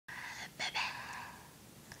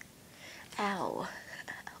Ow.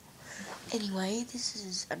 Anyway, this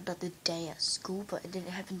is another day at school, but it didn't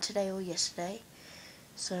happen today or yesterday.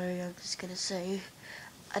 So I'm just gonna say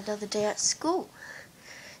another day at school.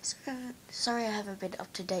 So, sorry I haven't been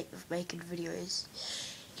up to date with making videos.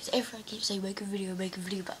 Because everyone keeps saying make a video,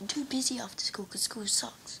 but I'm too busy after school because school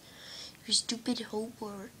sucks. Your stupid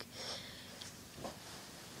homework.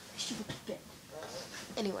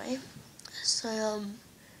 Anyway, so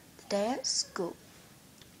the day at school.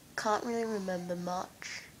 Can't really remember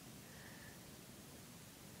much.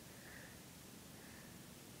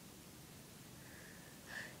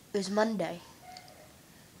 It was Monday.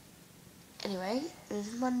 Anyway, it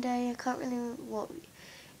was Monday. I can't really what.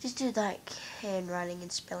 Just did like handwriting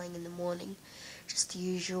and spelling in the morning, just the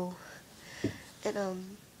usual.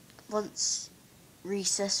 And once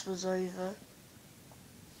recess was over,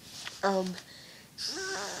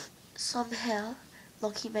 somehow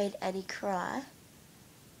Lockie made Annie cry.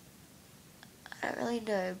 I don't really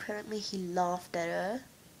know. Apparently he laughed at her,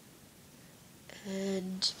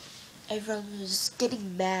 and everyone was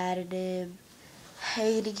getting mad at him,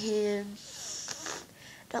 hating him,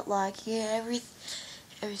 not liking it.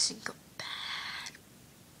 Everything got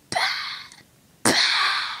bad.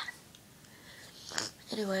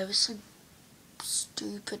 Anyway, it was so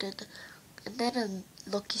stupid, and then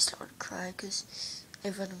Lockie started crying because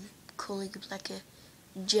everyone was calling him like a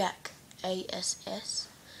jack, ASS,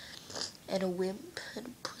 and a wimp, and a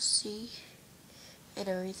pussy, and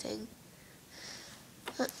everything.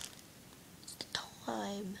 But the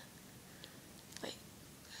time. Wait.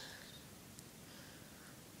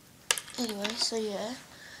 Anyway, so yeah,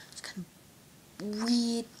 it's kind of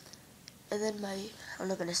weird. And then I'm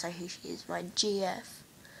not gonna say who she is, my GF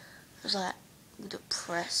was like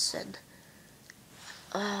depressed and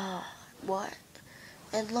what?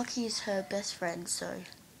 And Lockie's her best friend, so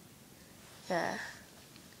yeah.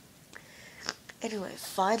 Anyway,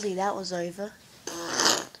 finally that was over.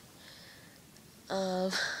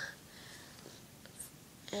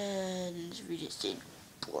 And we just did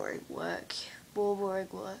boring work. More boring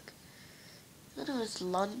work. Then it was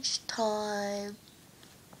lunchtime.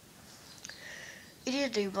 We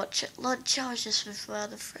didn't do much at lunch. I was just with my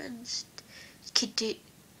other friends.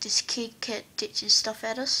 This kid kept ditching stuff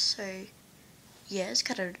at us, so yeah, it's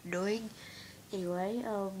kind of annoying. Anyway,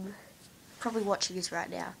 probably watching this right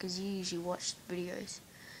now because you usually watch the videos.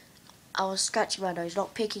 I was scratching my nose,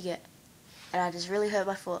 not picking it, and I just really hurt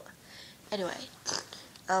my foot. Anyway,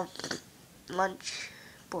 lunch,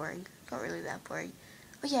 boring. Not really that boring.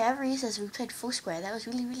 Oh yeah, every recess we played Foursquare. That was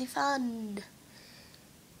really fun.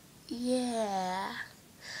 Yeah.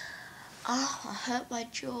 Oh, I hurt my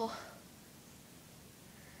jaw.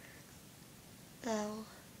 Oh.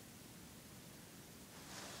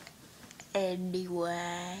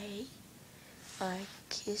 Anyway, I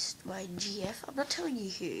kissed my GF. I'm not telling you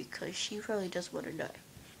who, because she probably does want to know.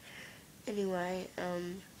 Anyway,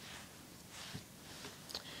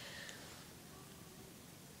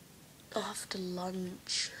 after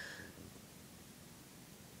lunch,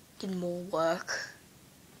 did more work.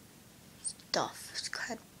 Stuff. It's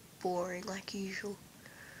kind of boring, like usual.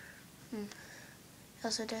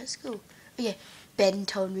 How's my day at school? Oh yeah, Ben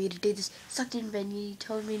told me to do this. Sucked in, Ben. You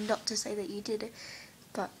told me not to say that you did it.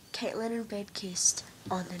 But Caitlin and Ben kissed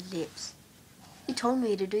on the lips. You told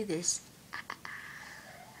me to do this.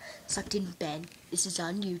 Sucked in, Ben. This is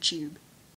on YouTube.